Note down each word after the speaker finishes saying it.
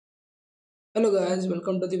Hello guys,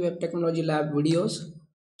 welcome to the Web Technology Lab videos.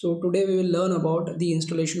 So today we will learn about the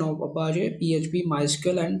installation of Apache, PHP,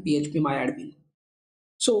 MySQL and phpMyAdmin.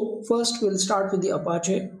 So first we'll start with the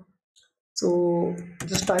Apache. So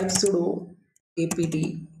just type sudo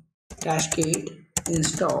apt-get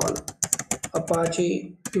install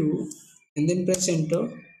Apache 2 and then press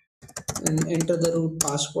enter and enter the root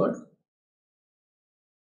password.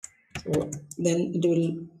 So then it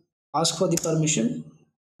will ask for the permission.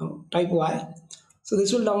 Type Y. So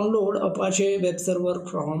this will download Apache web server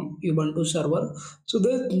from Ubuntu server. So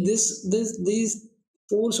these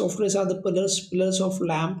four softwares are the pillars of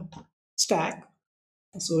LAMP stack.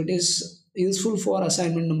 So it is useful for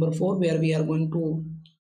assignment number 4 where we are going to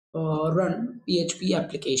run PHP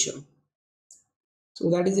application. So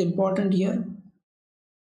that is important here.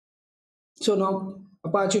 So now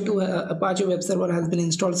Apache web server has been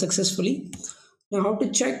installed successfully. Now how to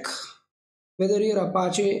check whether your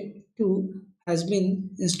Apache 2 has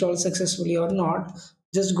been installed successfully or not?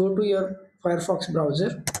 Just go to your Firefox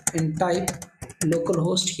browser and type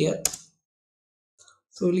localhost here.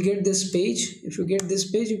 So you'll get this page. If you get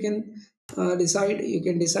this page, you can decide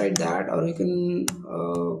that, or you can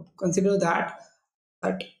consider that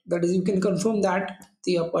is, you can confirm that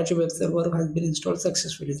the Apache web server has been installed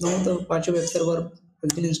successfully. Now the Apache web server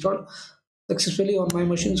has been installed successfully on my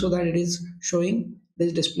machine, so that it is showing, it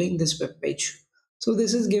is displaying this web page. So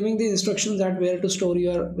this is giving the instructions that where to store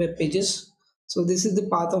your web pages. So this is the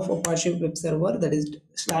path of Apache web server, that is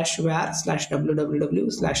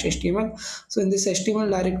 /var/www/html. So in this HTML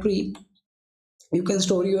directory, you can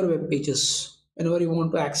store your web pages whenever you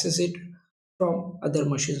want to access it from other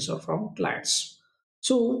machines or from clients.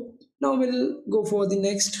 So now we'll go for the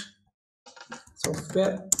next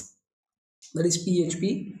software, that is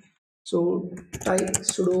PHP. So type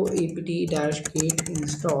sudo apt-get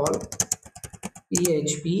install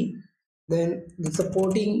PHP. Then the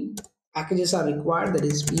supporting packages are required, that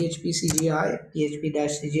is PHP CGI,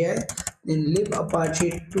 PHP-CGI, then lib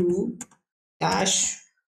apache 2 dash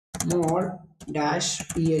mod dash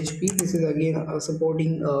PHP. This is again a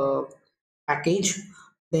supporting package.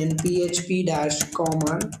 Then PHP dash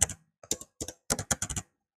common,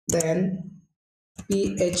 then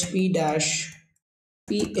PHP dash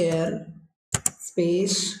PR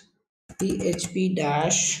space PHP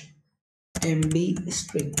dash MD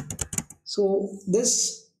string. So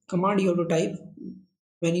this command you have to type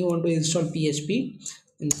when you want to install PHP,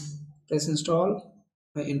 and press install,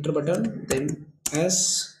 enter button, then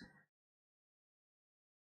S.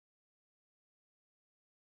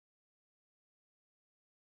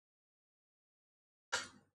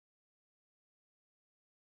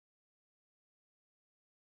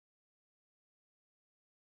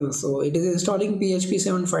 So it is installing PHP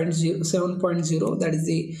 7.0, that is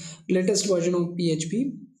the latest version of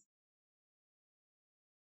PHP.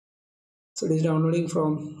 So it is downloading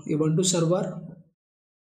from Ubuntu server.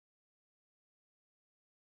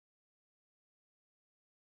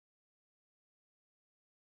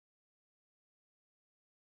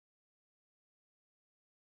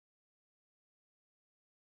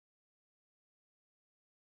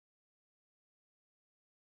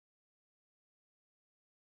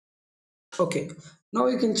 Okay, now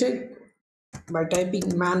you can check by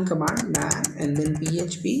typing man command, man and then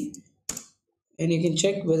PHP, and you can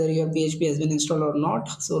check whether your PHP has been installed or not.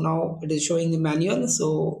 So now it is showing the manual.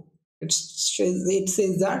 So it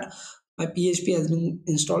says that my PHP has been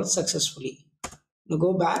installed successfully. Now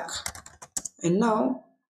go back, and now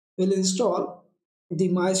we'll install the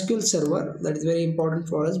MySQL server. That is very important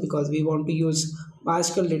for us because we want to use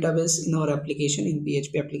MySQL database in our application, in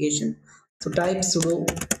PHP application. So type sudo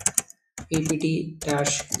apt-get.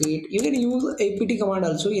 You can use apt command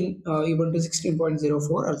also in Ubuntu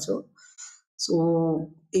 16.04 also. So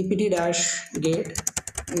apt-get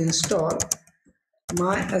install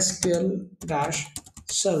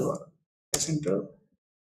MySQL-server. Press enter.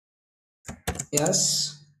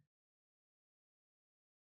 Yes.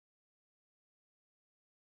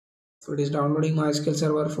 So it is downloading MySQL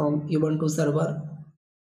server from Ubuntu server.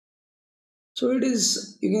 So it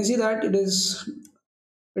is, you can see that it is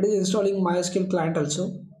installing MySQL client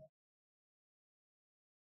also.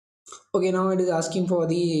 Okay, now it is asking for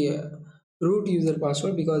the root user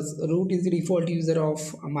password because root is the default user of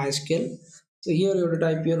MySQL. So here you have to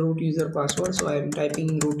type your root user password. So I am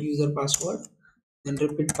typing root user password and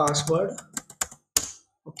repeat password.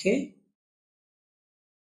 Okay.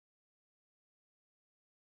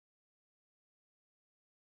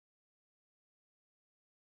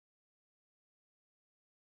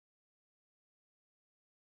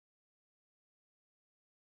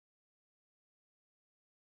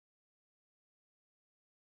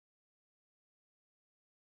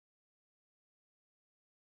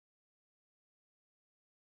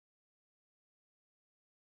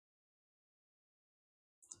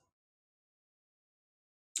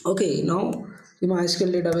 Okay, now the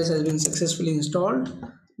MySQL database has been successfully installed.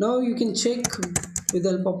 Now you can check with the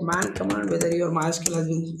help of man command whether your MySQL has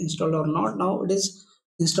been installed or not. Now it is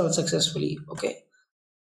installed successfully. Okay.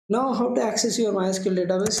 Now how to access your MySQL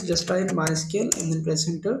database? Just type MySQL and then press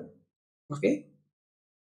enter. Okay.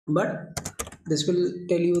 But this will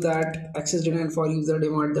tell you that access denied for user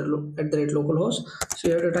demo at the rate localhost. So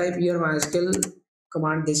you have to type your MySQL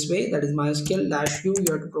command this way, that is MySQL dash u.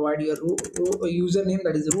 You have to provide your username,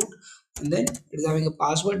 that is root, and then it is having a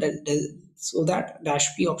password so that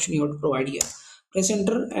dash p option you have to provide here. Press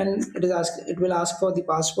enter and it will ask for the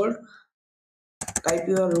password. Type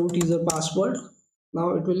your root user password.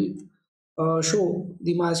 Now it will show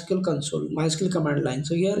the MySQL console, MySQL command line.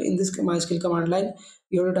 So here in this MySQL command line,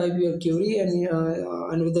 you have to type your query,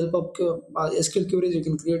 and with the help of SQL queries, you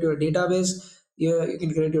can create your database. You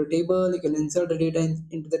can create your table. You can insert the data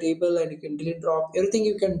into the table, and you can delete, drop everything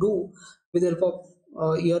you can do with the help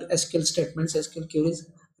of your SQL statements, SQL queries,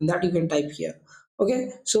 and that you can type here. Okay,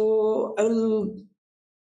 so I will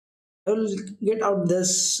get out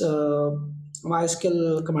this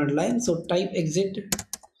MySQL command line. So type exit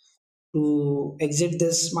to exit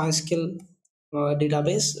this MySQL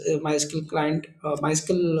database, MySQL client,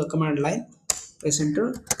 MySQL command line. Press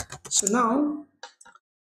enter. So now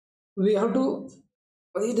we have to.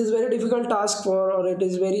 It is very difficult task for, or it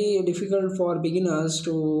is very difficult for beginners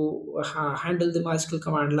to handle the MySQL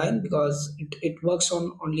command line because it works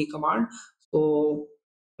on only command. So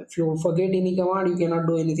if you forget any command, you cannot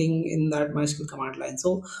do anything in that MySQL command line.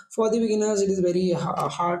 So for the beginners, it is very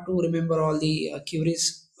hard to remember all the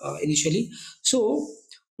queries initially. So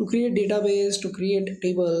to create database, to create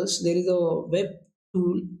tables, there is a web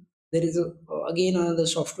tool. There is again another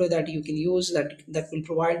software that you can use that will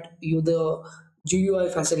provide you the GUI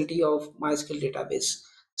facility of MySQL database.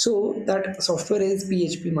 So that software is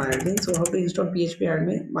phpMyAdmin. So how to install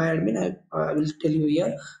phpMyAdmin? I will tell you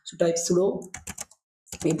here. So type sudo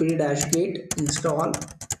apt-get install.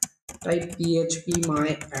 Type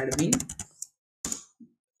phpMyAdmin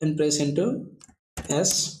and press enter.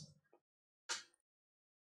 Yes.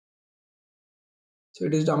 So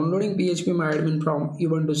it is downloading phpMyAdmin from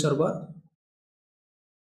Ubuntu server.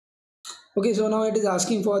 Okay, so now it is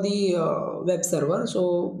asking for the web server.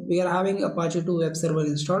 So we are having Apache 2 web server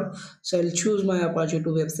installed. So I'll choose my Apache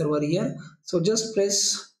 2 web server here. So just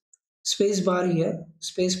press space bar here,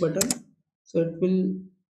 space button. So it will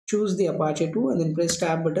choose the Apache 2 and then press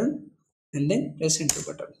tab button and then press enter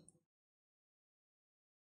button.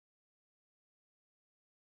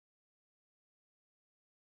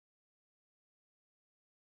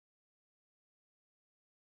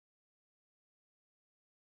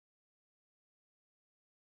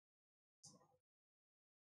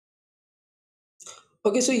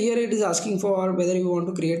 Okay, so here it is asking for whether you want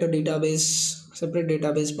to create a database, separate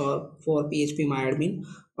database for phpMyAdmin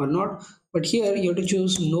or not. But here you have to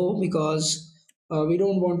choose no because we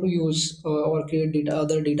don't want to use or create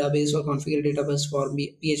other database or configure database for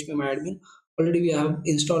phpMyAdmin. Already we have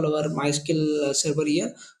installed our MySQL server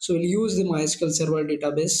here, so we'll use the MySQL server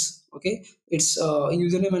database. Okay, its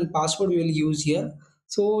username and password we will use here.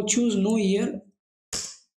 So choose no here.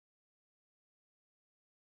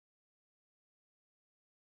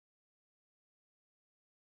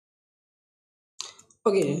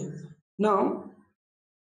 Okay, now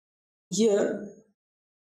here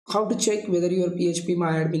how to check whether your php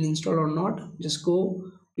MyAdmin installed or not. Just go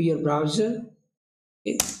to your browser.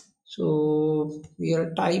 Okay, so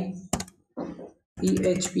here type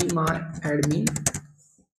phpMyAdmin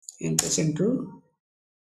and press enter.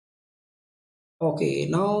 Okay,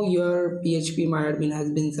 now your phpMyAdmin has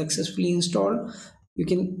been successfully installed.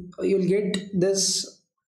 You'll get this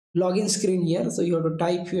login screen here. So you have to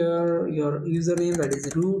type your username, that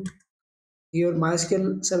is root. Your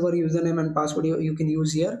MySQL server username and password you can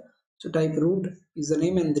use here. So type root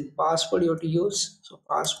username and the password you have to use. So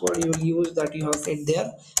password you will use that you have set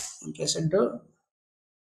there and press enter.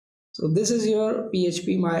 So this is your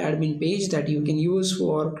phpMyAdmin page that you can use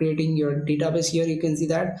for creating your database. Here you can see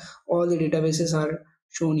that all the databases are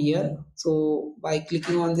shown here. So by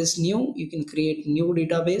clicking on this new, you can create new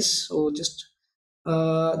database. So just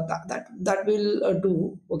that will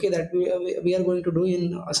do. Okay, that we are going to do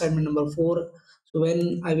in assignment number 4. So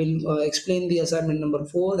when I will explain the assignment number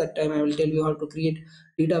 4, that time I will tell you how to create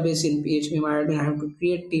database in phpMyAdmin. I have to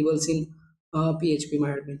create tables in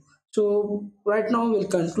phpMyAdmin. So right now we'll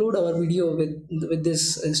conclude our video with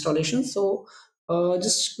this installation. So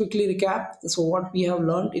just quickly recap. So what we have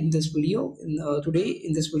learned in this video, today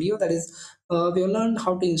in this video, that is we have learned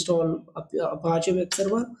how to install Apache web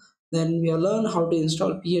server. Then we have learned how to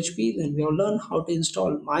install PHP. Then we have learned how to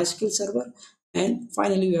install MySQL server. And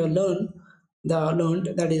finally, we have learned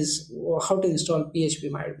that is how to install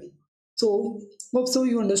phpMyAdmin. So hope so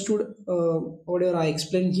you understood whatever I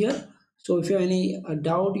explained here. So if you have any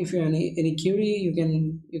doubt, if you have any query, you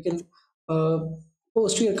can uh,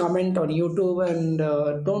 post your comment on YouTube, and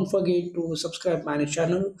don't forget to subscribe my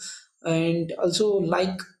channel, and also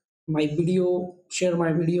like my video, share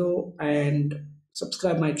my video, and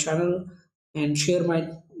subscribe my channel, and share my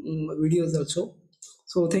videos also.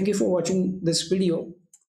 So thank you for watching this video.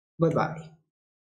 Bye bye.